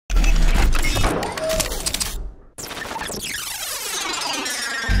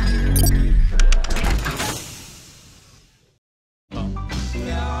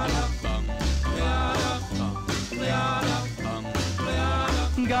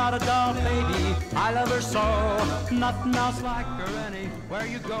got a doll baby, I love her so. Nothing else like her anywhere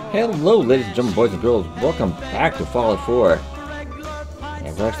you go. Hello, ladies and gentlemen, boys and girls. Welcome back to Fallout 4.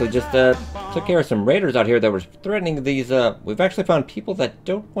 And we actually just took care of some raiders out here that were threatening these. We've actually found people that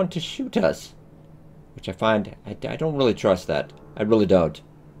don't want to shoot us, which I find I don't really trust that. I really don't.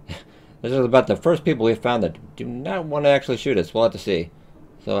 This is about the first people we've found that do not want to actually shoot us. We'll have to see.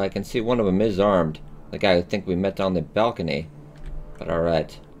 So I can see one of them is armed. The guy I think we met on the balcony. But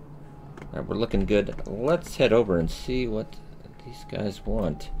alright. Alright, we're looking good. Let's head over and see what these guys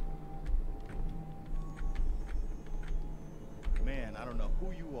want. Man, I don't know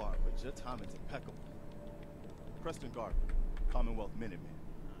who you are, but your timing's impeccable. Preston Garvey, Commonwealth Minutemen.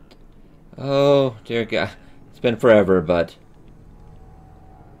 Oh, dear God. It's been forever, but...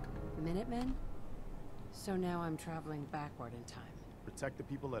 Minutemen? So now I'm traveling backward in time. Protect the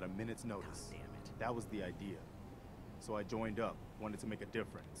people at a minute's notice. God damn it. That was the idea. So I joined up, wanted to make a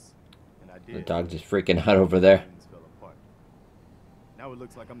difference. And I did. The dog's just freaking out over there. Things fell apart. Now it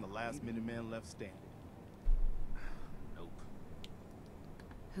looks like I'm the last Minuteman left standing. Nope.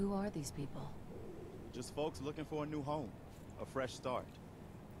 Who are these people? Just folks looking for a new home. A fresh start.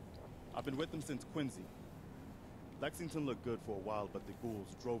 I've been with them since Quincy. Lexington looked good for a while, but the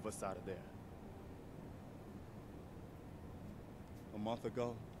ghouls drove us out of there. A month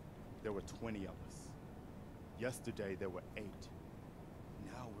ago, there were 20 of us. Yesterday, there were 8.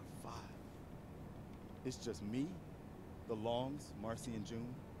 Now we're 5. It's just me, the Longs, Marcy and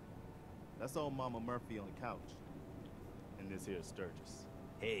June. That's old Mama Murphy on the couch. And this here is Sturgis.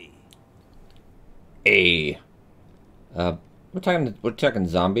 Hey. Hey. We're talking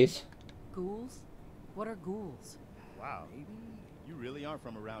zombies. Ghouls? What are ghouls? Wow. You really aren't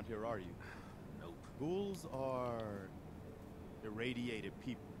from around here, are you? Nope. Ghouls are irradiated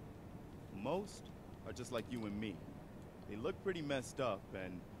people. Most are just like you and me. They look pretty messed up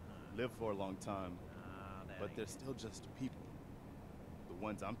and live for a long time, but they're still just people. The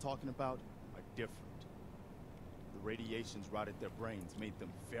ones I'm talking about are different. The radiations rotted their brains, made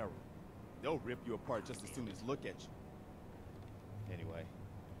them feral. They'll rip you apart just as soon as look at you. Anyway,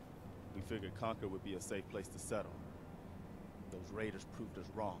 we figured Concord would be a safe place to settle. Those raiders proved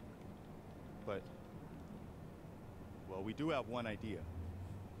us wrong. But, well, we do have one idea.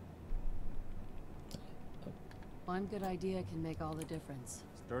 One good idea can make all the difference.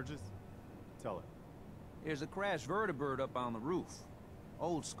 Sturgis, tell it. There's a crashed vertibird up on the roof.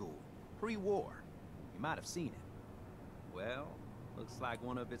 Old school, pre-war. You might have seen it. Well, looks like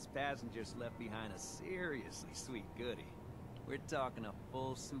one of its passengers left behind a seriously sweet goodie. We're talking a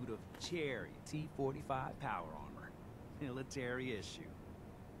full suit of cherry T-45 power armor. Military issue.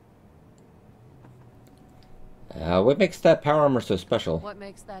 What makes that power armor so special? What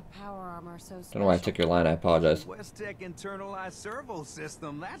makes that power armor so special? Don't know why I took your line, I apologize. West-Tech internalized servo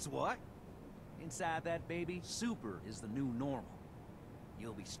system, that's what. Inside that baby, super is the new normal.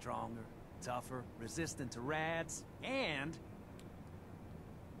 You'll be stronger, tougher, resistant to rads, and...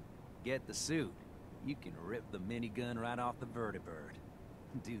 get the suit. You can rip the minigun right off the vertibird.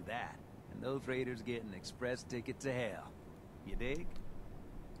 Do that, and those raiders get an express ticket to hell. You dig?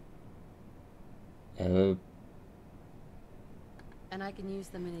 And I can use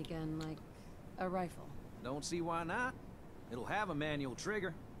the minigun like a rifle. Don't see why not. It'll have a manual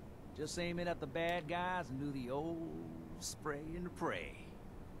trigger. Just aim it at the bad guys and do the old spray and pray.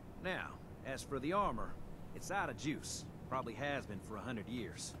 Now, as for the armor, it's out of juice. Probably has been for 100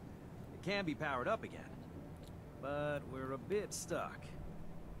 years. It can be powered up again. But we're a bit stuck.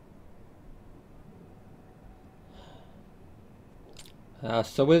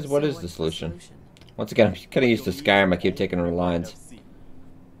 What is the solution? Once again, I'm kind of used to Skyrim. I keep taking her lines.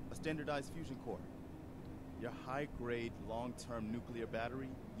 A standardized fusion core. Your high-grade, long-term nuclear battery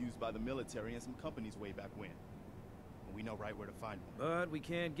used by the military and some companies way back when. And we know right where to find one. But we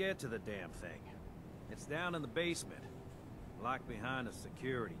can't get to the damn thing. It's down in the basement. Locked behind a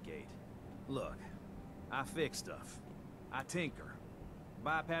security gate. Look, I fix stuff. I tinker.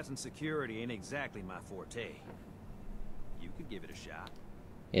 Bypassing security ain't exactly my forte. You could give it a shot.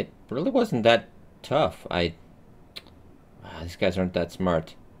 It really wasn't that tough. These guys aren't that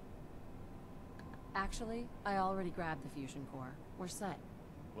smart. Actually, I already grabbed the fusion core. We're set.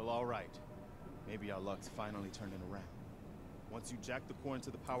 Well, all right. Maybe our luck's finally turning around. Once you jack the core into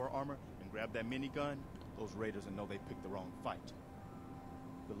the power armor and grab that minigun, those raiders will know they picked the wrong fight.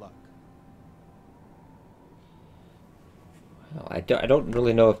 Good luck. Well, I don't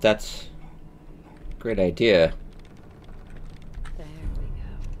really know if that's a great idea. There we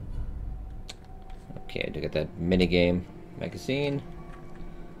go. Okay, to get that minigame magazine.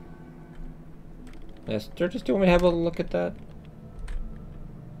 Yes, Sturgis, do you want me to have a look at that?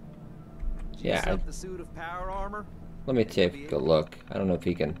 Yeah. Up the suit of power armor? Let me take a look. I don't know if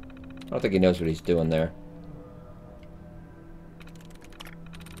he can. I don't think he knows what he's doing there.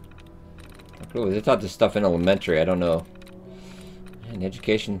 Really, they taught this stuff in elementary. I don't know. Man, the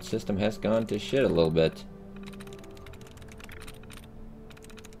education system has gone to shit a little bit.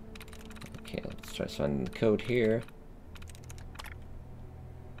 Okay, let's try finding the code here.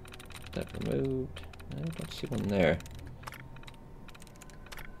 That removed. I don't see one there.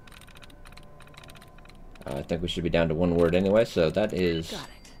 I think we should be down to one word anyway, so that is... Got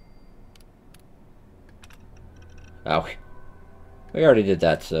it. Oh, we already did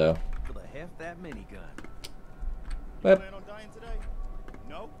that, so... For the heft that minigun. Well, Plan on dying today?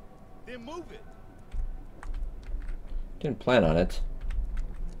 No? Then move it. didn't plan on it.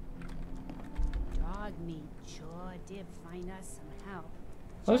 Dog meat sure did find us some help.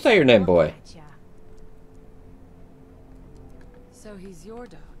 What was that your name, boy? Gotcha. So he's your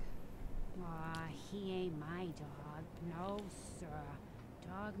dog. Aw, he ain't my dog. No, sir.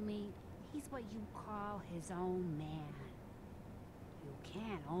 Dog meat, he's what you call his own man. You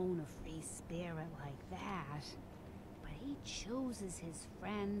can't own a free spirit like that. But he chooses his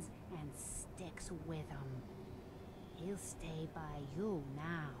friends and sticks with them. He'll stay by you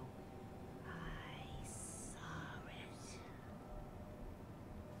now. I saw it.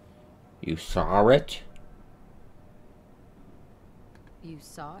 You saw it? You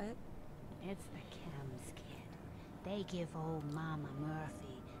saw it? It's the chems, kid. They give old Mama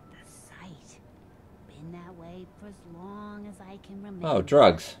Murphy the sight. Been that way for as long as I can remember. Oh,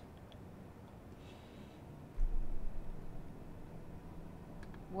 drugs.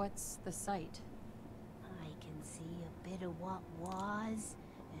 What's the site? I can see a bit of what was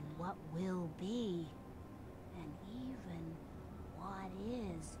and what will be. And even what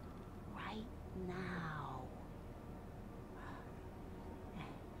is right now.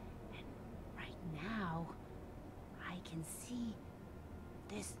 And right now, I can see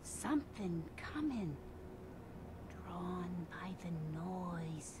there's something coming. Drawn by the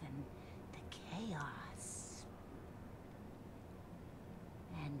noise and the chaos.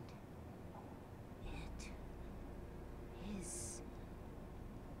 And it is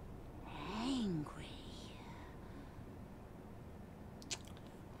angry.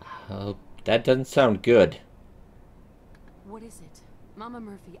 Oh, that doesn't sound good. What is it? Mama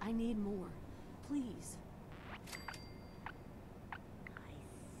Murphy, I need more. Please. I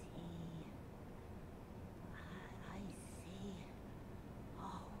see.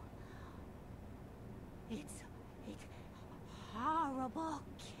 Oh. It's horrible,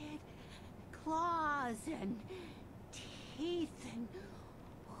 kid. Claws and teeth and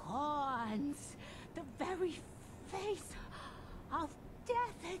horns. The very face of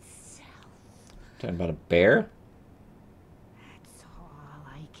death itself. Talking about a bear? That's all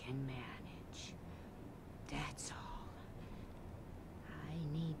I can manage. That's all. I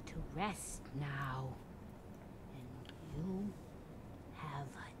need to rest now. And you have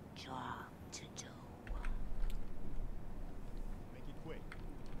a job to do. Make it quick.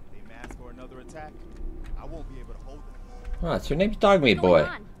 They mask for another attack. I won't be able to hold them. Oh, it's your name's Dog Meat What's Boy. going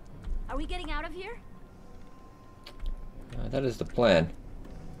on? Are we getting out of here? That is the plan.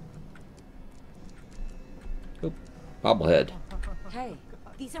 Oop, bobblehead. Hey.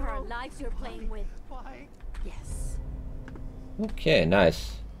 These are our lives you're playing with. Yes. Okay,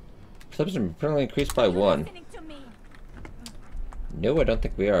 nice. Perception permanently increased by 1. Listening to me. No, I don't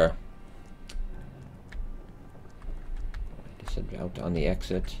think we are. I guess I'm out on the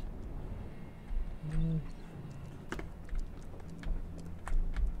exit.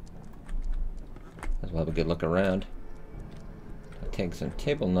 As well have a good look around. I take some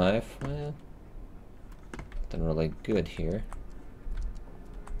table knife. Well, nothing really good here.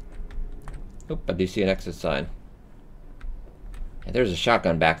 Oop, I do see an exit sign. And there's a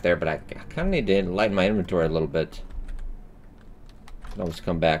shotgun back there, but I kind of need to lighten my inventory a little bit. I can always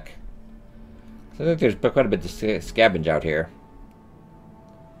come back. So I think there's quite a bit to scavenge out here.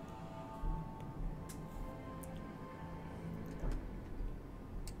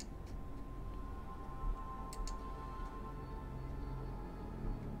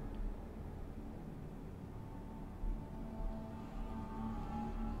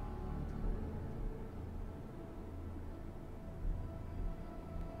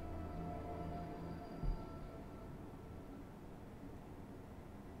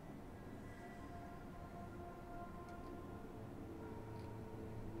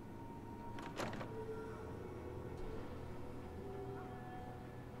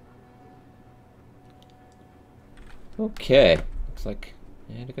 Okay, looks like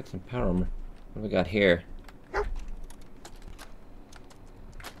I got some power armor. What do we got here? Personal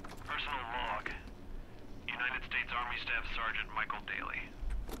log. Staff Sergeant Michael Daly.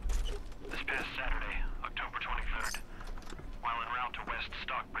 This past Saturday, October 23rd, while en route to West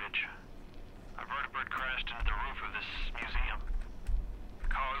Stockbridge, a vertibird crashed into the roof of this museum.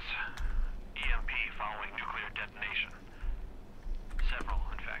 Cause, EMP following nuclear detonation. Several,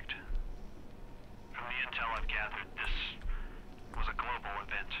 in fact. From the intel I've gathered, this was a global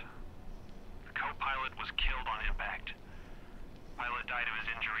event. The co-pilot was killed on impact. Pilot died of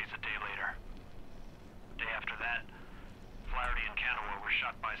his injuries a day later. The day after that, Flaherty and Canaway were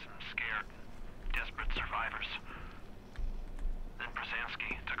shot by some scared, desperate survivors. Then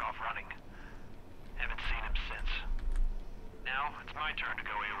Brzezinski took off running. Haven't seen him since. Now, it's my turn to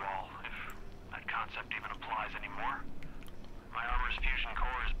go AWOL, if that concept even applies anymore. My armor's fusion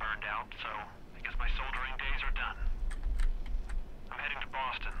core is burned out, so I guess my soldering days are done. I'm heading to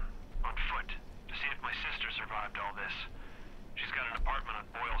Boston, on foot, to see if my sister survived all this. She's got an apartment on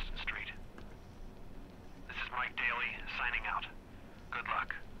Boylston Street. This is Mike Daly, signing out. Good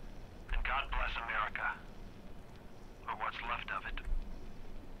luck. And God bless America. Or what's left of it.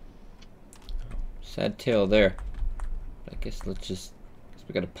 Sad tale there. I guess we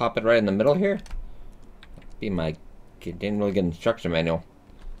gotta pop it right in the middle here. Be my didn't really get an instruction manual.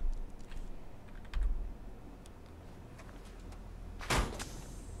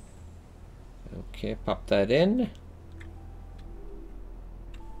 Okay, pop that in.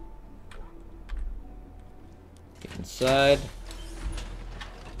 Get inside.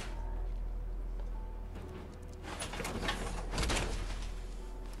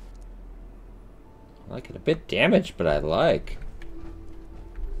 I like it a bit damaged, but I like.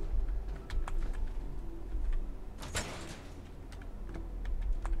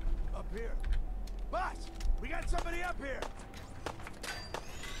 Up here. Boss, we got somebody up here.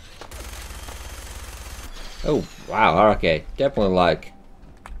 Oh, wow, okay. Definitely like.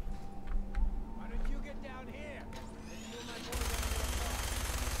 Why don't you get down here? And you and my boys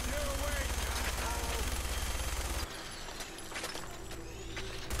on the other way,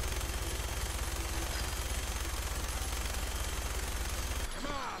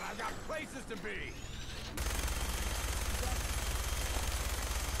 come on, I've got places to be.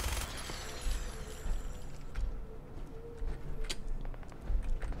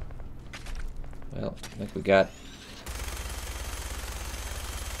 Well, I think we got.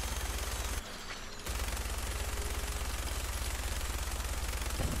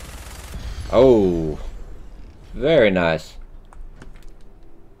 Oh, very nice.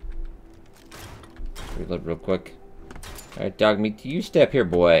 Reload real quick. All right, dog meat, you step here,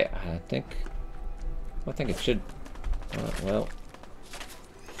 boy. I think it should. Well.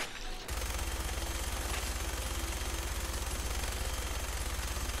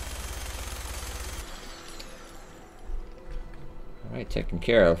 Alright, taken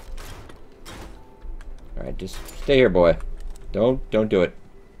care of. Alright, just stay here, boy. Don't do it.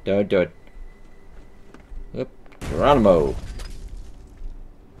 Don't do it. Oop, Geronimo.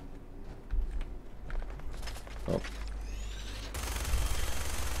 Oh.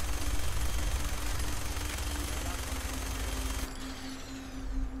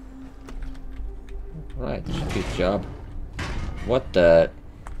 Alright, good job. What the?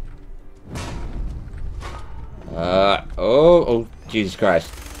 Oh, Jesus Christ.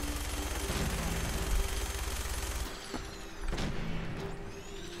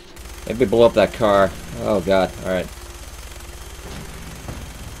 Maybe blow up that car. Oh God, alright.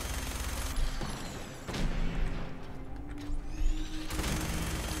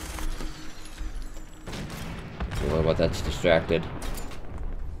 What about that's distracted?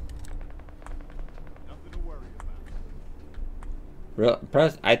 Nothing to worry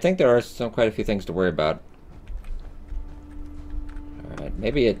about. I think there are quite a few things to worry about. Alright,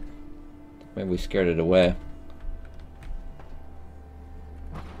 maybe we scared it away.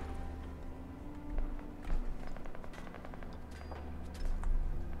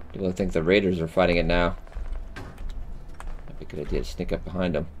 I think the raiders are fighting it now. That'd be a good idea to sneak up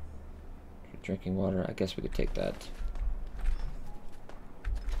behind them. Drinking water, I guess we could take that.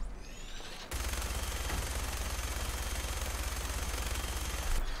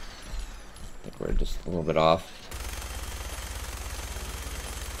 I think we're just a little bit off.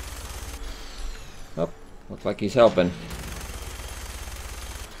 Oh, looks like he's helping.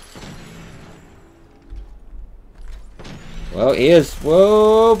 Well, he is.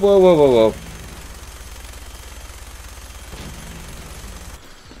 Whoa, whoa, whoa, whoa, whoa.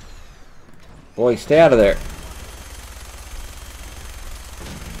 Boy, stay out of there.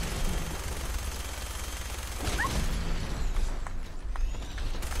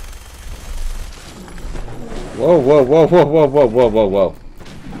 Whoa, whoa, whoa, whoa, whoa, whoa, whoa, whoa, whoa.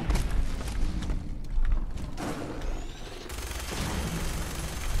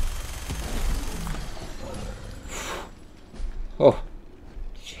 Oh,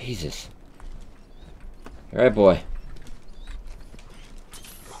 Jesus. All right, boy.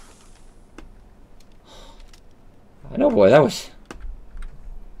 I know, boy. That was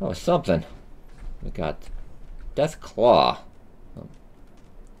something. We got Death Claw.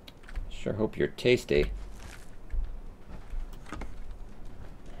 Sure hope you're tasty.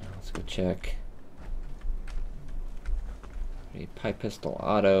 Let's go check. A pipe pistol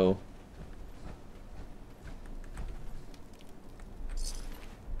auto.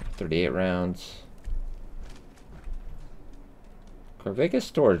 38 rounds. Corvega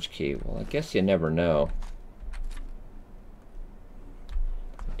storage key. Well, I guess you never know.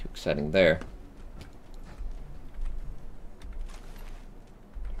 Not too exciting there.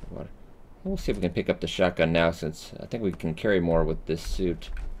 We'll see if we can pick up the shotgun now, since I think we can carry more with this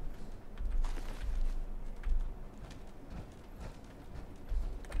suit.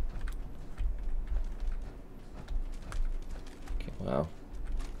 Okay, wow.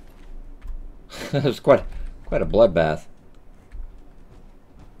 That was quite a bloodbath.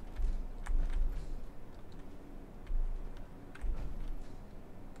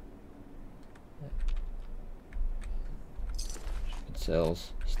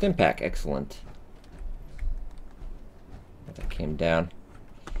 Cells. Stimpack, excellent. That came down.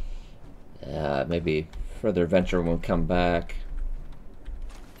 Maybe further adventure when we come back.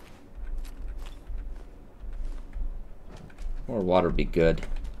 More water would be good.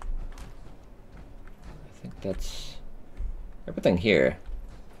 I think that's everything here.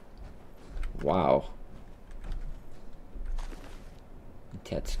 Wow.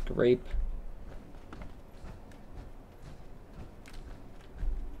 Tet scrape.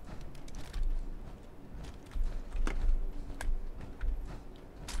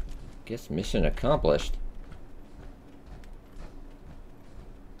 Guess mission accomplished.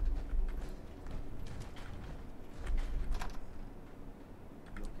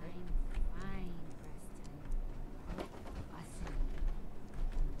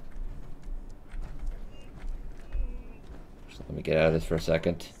 So let me get out of this for a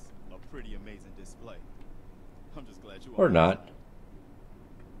second. A pretty amazing display. I'm just glad you Or not.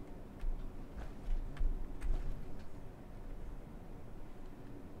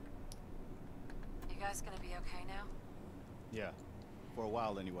 Gonna be okay now? Yeah, for a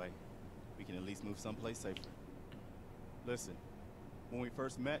while anyway. We can at least move someplace safer. Listen, when we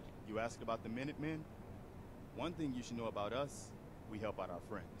first met, you asked about the Minutemen. One thing you should know about us, we help out our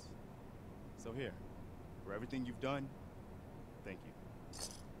friends. So here, for everything you've done, thank you.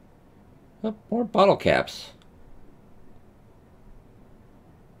 Oh, more bottle caps.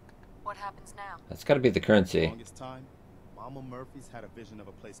 What happens now? That's got to be the currency. For the longest time, Mama Murphy's had a vision of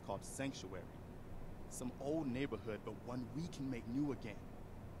a place called Sanctuary. Some old neighborhood, but one we can make new again.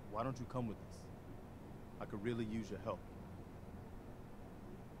 Why don't you come with us? I could really use your help.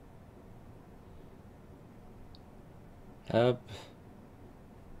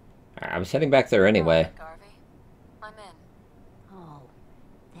 I was heading back there anyway. Garvey, I'm in. Oh,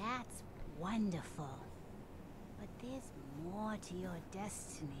 that's wonderful. But there's more to your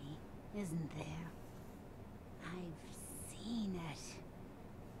destiny, isn't there? I've seen it.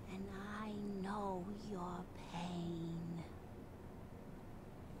 And I know your pain.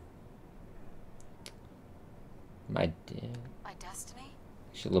 My destiny?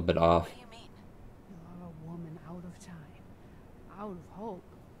 She's a little bit off. What do you mean? You're a woman out of time, out of hope.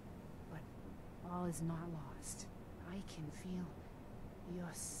 But all is not lost. I can feel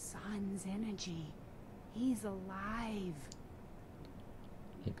your son's energy. He's alive.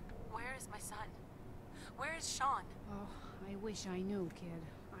 Where is my son? Where is Sean? Oh, I wish I knew, kid.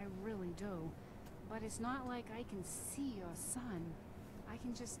 I really do. But it's not like I can see your son. I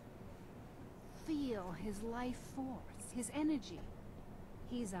can just feel his life force, his energy.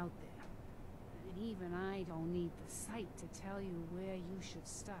 He's out there. And even I don't need the sight to tell you where you should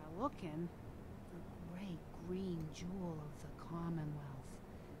start looking. The great green jewel of the Commonwealth.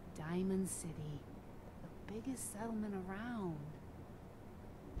 Diamond City. The biggest settlement around.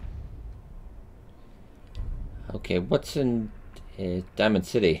 Okay, what's in Diamond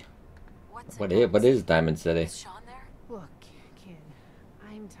City? What is Diamond City? Is Sean there? Look, kid,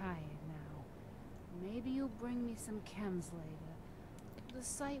 I'm tired now. Maybe you'll bring me some chems later. The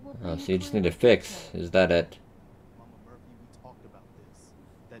site will Oh, be so you just need to fix. Is that it? Mama Murphy, we talked about this.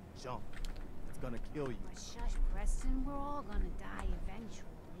 That jump, it's gonna kill you. But shush, Preston, we're all gonna die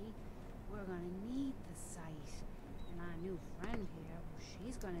eventually. We're gonna need the site. And our new friend here,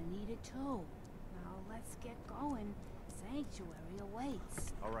 she's gonna need it too. Now let's get going. Sanctuary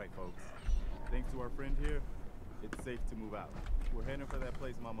awaits. All right, folks. Thanks to our friend here, it's safe to move out. We're heading for that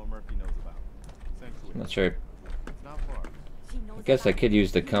place Mama Murphy knows about. Sanctuary. I'm not sure. It's not far. I guess I could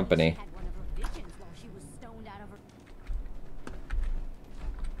use the company.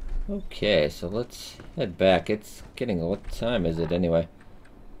 Okay, so let's head back. It's getting... What time is it anyway?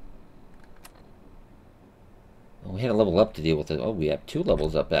 Oh, we had a level up to deal with it. Oh, we have 2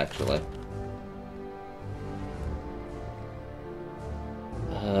 levels up actually.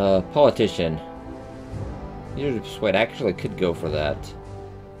 Politician. Leader to persuade. I actually could go for that.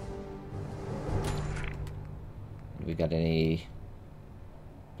 We got any...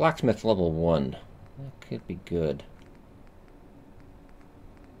 Blacksmith level 1. That could be good.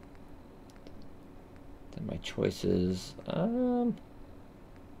 Then my choices...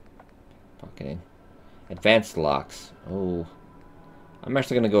 Pocketing. Advanced locks. Oh. I'm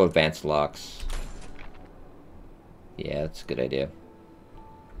actually going to go advanced locks. Yeah, that's a good idea.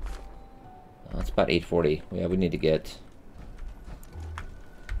 That's about 840. Yeah, we need to get...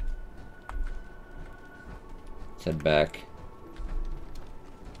 Let's head back.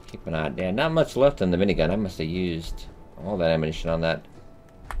 Keep an eye. Yeah, not much left in the minigun. I must have used all that ammunition on that.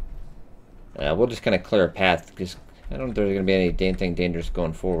 We'll just kind of clear a path because I don't think there's going to be anything dangerous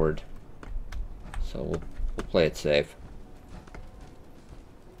going forward. So we'll play it safe.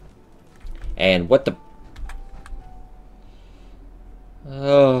 And what the...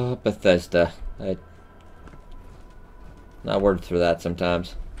 Oh, Bethesda. Not word for that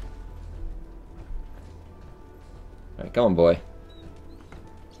sometimes. Alright, come on, boy.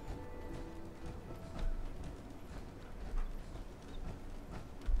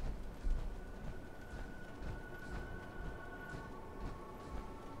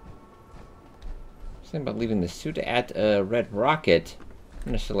 Something about leaving the suit at Red Rocket. I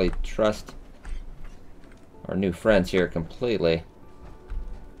don't necessarily trust our new friends here completely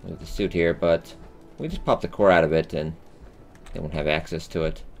with the suit here, but we just pop the core out of it and they won't have access to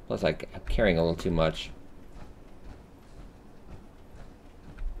it. Plus, I'm carrying a little too much.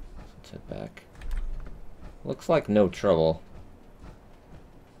 Let's head back. Looks like no trouble.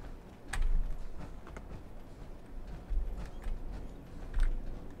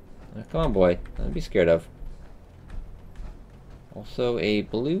 Now, come on, boy. Don't be scared of. Also, a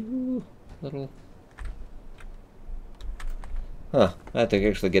blue little... Huh. I have to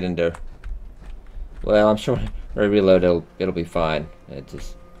actually get into... Well, I'm sure when I reload, it'll be fine. It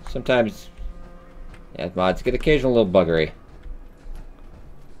just... Sometimes... Yeah, mods get occasional little buggery.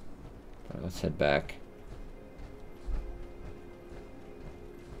 Alright, let's head back.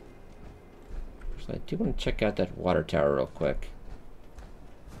 So I do want to check out that water tower real quick.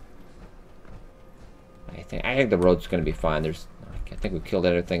 I think the road's going to be fine. I think we killed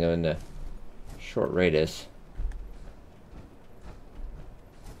everything in the short radius.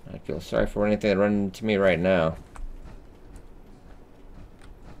 I feel sorry for anything that run into me right now.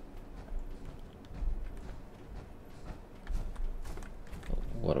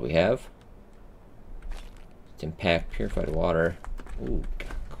 What do we have? It's impact purified water. Ooh,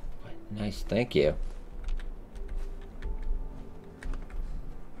 nice, thank you.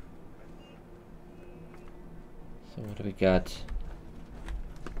 So what do we got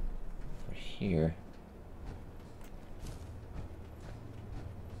for here?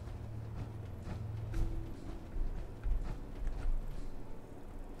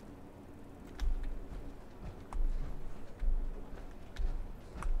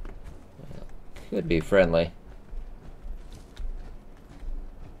 Well, could be friendly.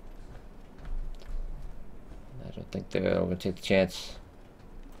 I don't think they're going to take the chance.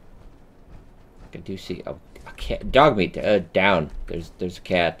 I do see a cat, dog meat down. There's a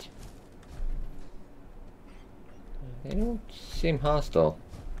cat. They don't seem hostile.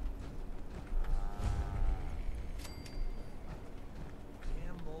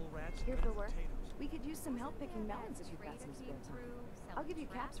 Here for work. We could use some help picking melons if you've got some spare time. I'll give you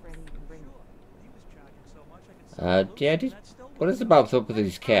caps for any you can bring. Yeah, what is about with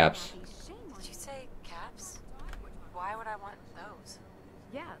these caps? Did you say caps? Why would I want those?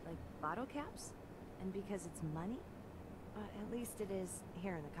 Yeah, like bottle caps. And because it's money, at least it is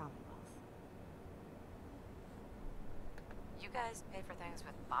here in the Commonwealth. You guys pay for things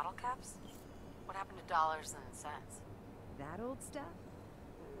with bottle caps? What happened to dollars and cents? That old stuff?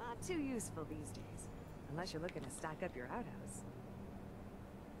 Not too useful these days. Unless you're looking to stock up your outhouse.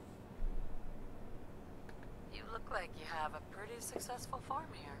 You look like you have a pretty successful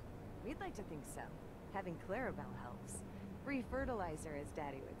farm here. We'd like to think so. Having Clarabelle helps. Free fertilizer, as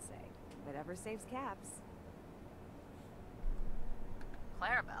Daddy would say. Whatever saves caps.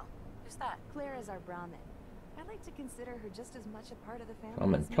 Clarabelle? Who's that? Claire is our Brahmin. I like to consider her just as much a part of the family.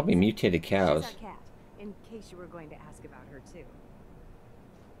 Brahmin, probably mutated cows. She's our cat, in case you were going to ask about her too.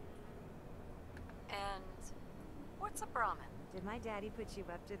 And what's a Brahmin? Did my daddy put you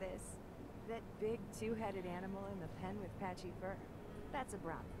up to this? That big two-headed animal in the pen with patchy fur? That's a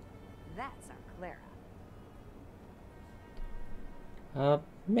Brahmin. That's our Clara.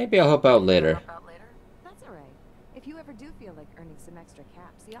 Maybe I'll help out later. That's alright. If you ever do feel like earning some extra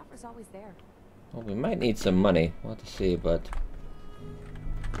caps, the offer's always there. Well, we might need some money. We'll have to see, but...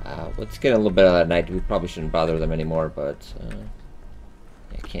 let's get a little bit of that night. We probably shouldn't bother them anymore, but...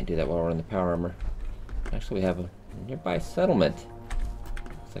 I can't do that while we're in the power armor. Actually, we have a nearby settlement.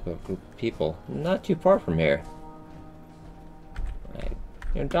 Looks like we have a group of people. Not too far from here. Right.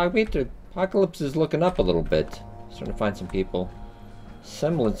 You know, Dogmeat, the apocalypse is looking up a little bit. Starting to find some people.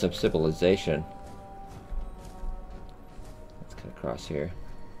 Semblance of civilization. Let's cut across here.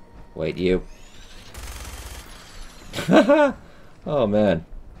 Wait, you. Oh man.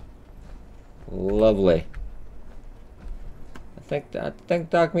 Lovely. I think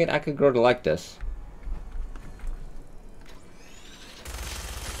Dogmeat, I could grow to like this.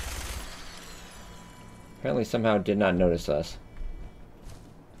 Apparently somehow did not notice us.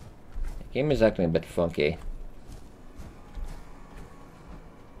 The game is acting a bit funky.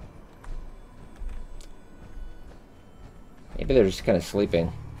 Maybe they're just kind of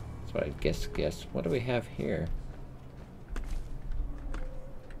sleeping. That's what I guess. What do we have here?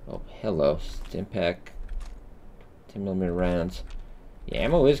 Oh, hello. Stimpack. 10mm rounds. Yeah,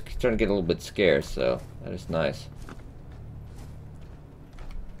 ammo is starting to get a little bit scarce, so that is nice.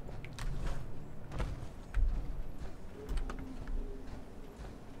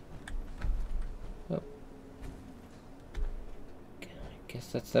 Oh. I guess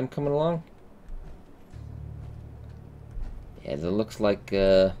that's them coming along. Yeah, that looks like,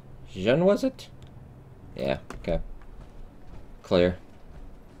 Jean, was it? Yeah, okay. Clear.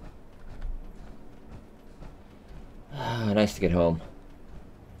 Ah, nice to get home.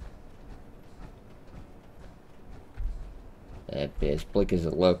 That'd be as bleak as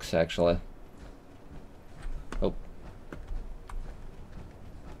it looks, actually. Oh.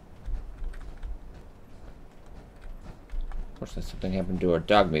 Unfortunately, something happened to our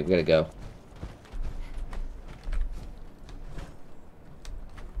dog meat. We gotta go.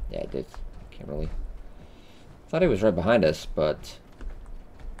 Yeah, it did. Can't really. Thought he was right behind us, but.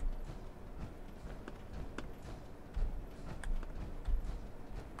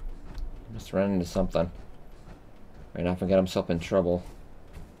 Must run into something. Ran off and got himself in trouble.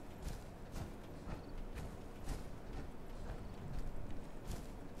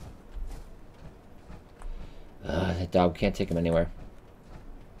 That dog can't take him anywhere.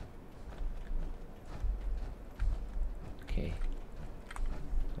 Okay.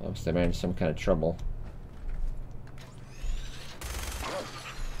 Obviously, they're in some kind of trouble.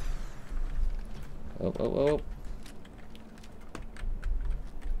 Oh, oh, oh.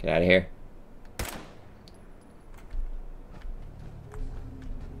 Get out of here. I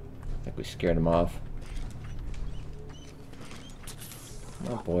think we scared him off.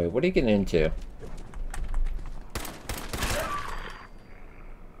 Oh boy, what are you getting into?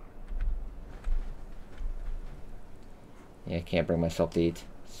 Yeah, I can't bring myself to eat.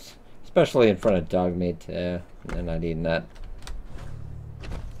 Especially in front of dog meat. I'm not eating that.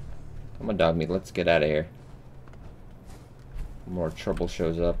 Come on, dog meat, let's get out of here. More trouble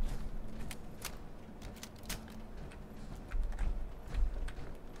shows up.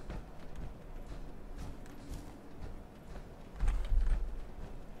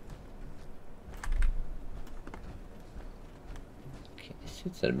 Okay, this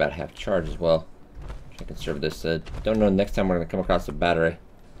suit's at about half charge as well. I conserve this. Don't know next time we're going to come across a battery.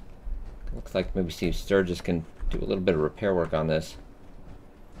 Looks like maybe Steve Sturgis can do a little bit of repair work on this.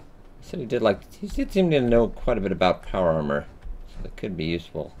 He said he did seem to know quite a bit about power armor. So that could be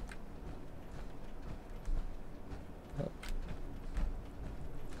useful. Oh.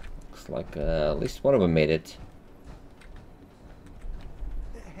 Looks like at least one of them made it.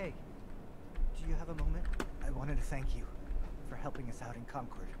 Hey, do you have a moment? I wanted to thank you for helping us out in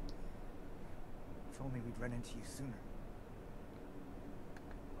Concord. If only we'd run into you sooner.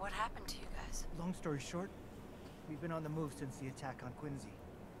 What happened to you guys? Long story short, we've been on the move since the attack on Quincy.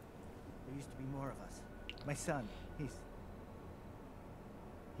 There used to be more of us. My son, he's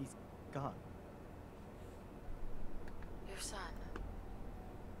gone. Your son?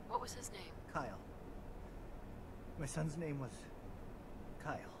 What was his name? Kyle. My son's name was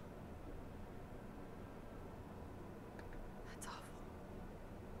Kyle. That's awful.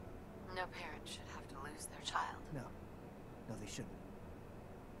 No parent should have to lose their child. No, they shouldn't.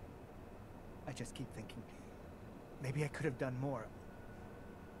 I just keep thinking, maybe I could have done more.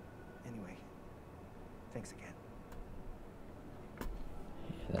 Anyway, thanks again.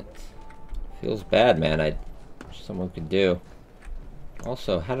 That feels bad, man. I wish someone could do.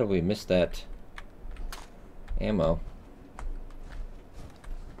 Also, how did we miss that ammo?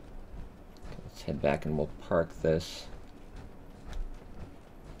 Let's head back and we'll park this.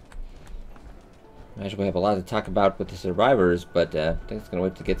 Imagine we have a lot to talk about with the survivors, but I think it's going to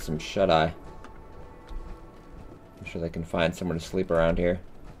wait to get some shut-eye. I'm sure they can find somewhere to sleep around here.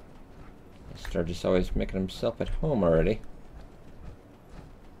 Sturgis always making himself at home already.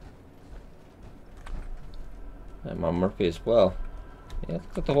 And Mom Murphy as well. Yeah,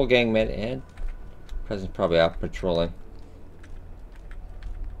 looks like the whole gang made it, and President's probably out patrolling.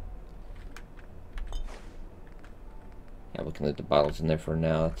 Yeah, we can leave the bottles in there for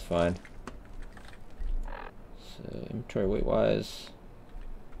now, that's fine. So, inventory weight-wise...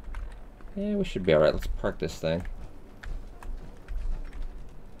 yeah, we should be alright. Let's park this thing.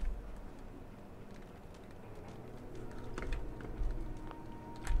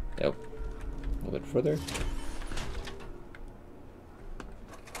 Yep. A little bit further.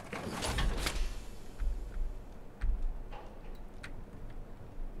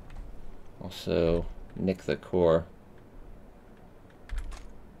 Also, nick the core.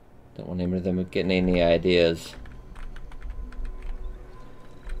 Don't want any of them getting any ideas.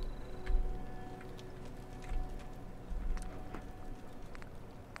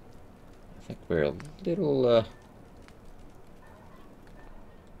 I think we're a little,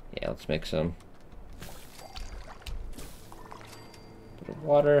 yeah, let's make some. Bit of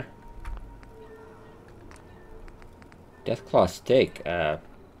water. Deathclaw steak.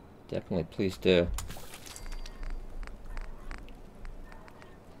 Definitely, please do.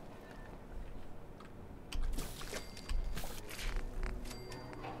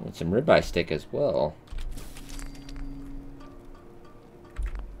 And some ribeye steak as well.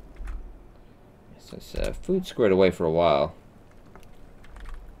 So it's food squared away for a while.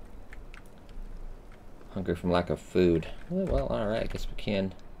 Hungry from lack of food. Well, alright, I guess we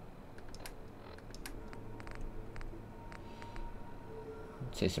can.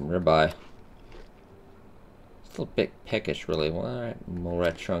 Let's say some ribeye. Still a bit peckish, really. Well, alright, mole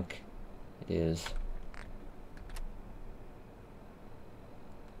rat trunk it is.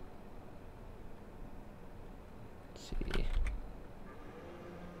 Let's see.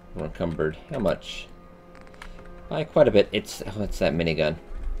 We're encumbered. How much? By quite a bit. It's that minigun.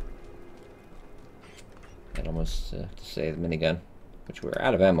 I'd almost to say the minigun, which we're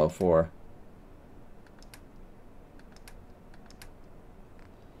out of ammo for.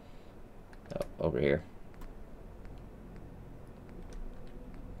 Oh, over here.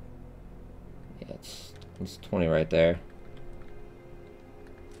 Yeah, it's 20 right there.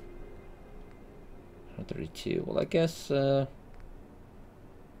 132. Well, I guess now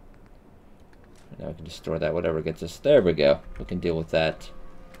we can just store that. Whatever gets us. There we go. We can deal with that.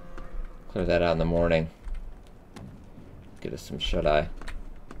 Clear that out in the morning. Get us some shut-eye.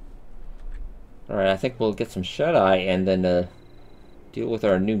 Alright, I think we'll get some shut-eye and then deal with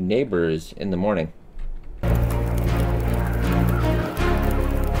our new neighbors in the morning.